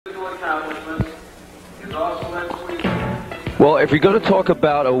Well, if you're going to talk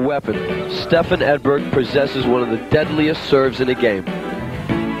about a weapon, Stefan Edberg possesses one of the deadliest serves in the game.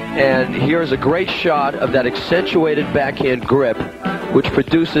 And here's a great shot of that accentuated backhand grip, which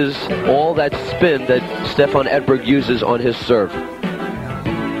produces all that spin that Stefan Edberg uses on his serve.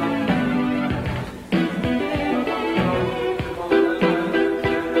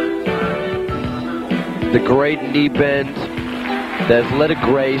 The great knee bend, the athletic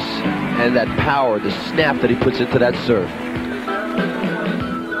grace, and that power, the snap that he puts into that serve.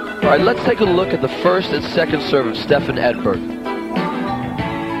 All right, let's take a look at the first and second serve of Stefan Edberg.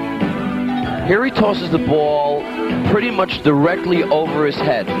 Here he tosses the ball pretty much directly over his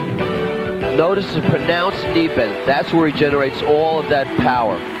head. Notice the pronounced knee bend. That's where he generates all of that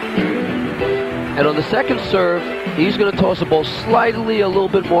power. And on the second serve, he's going to toss the ball slightly a little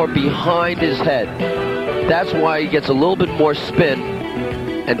bit more behind his head. That's why he gets a little bit more spin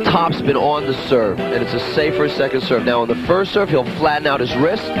and topspin on the serve, and it's a safer second serve. Now on the first serve, he'll flatten out his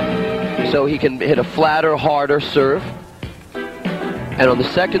wrist so he can hit a flatter, harder serve. And on the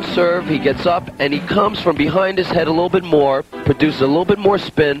second serve, he gets up and he comes from behind his head a little bit more, produces a little bit more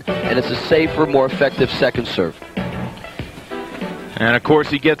spin, and it's a safer, more effective second serve. And of course,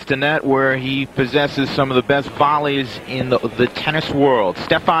 he gets to net where he possesses some of the best volleys in the tennis world.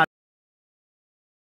 Stefan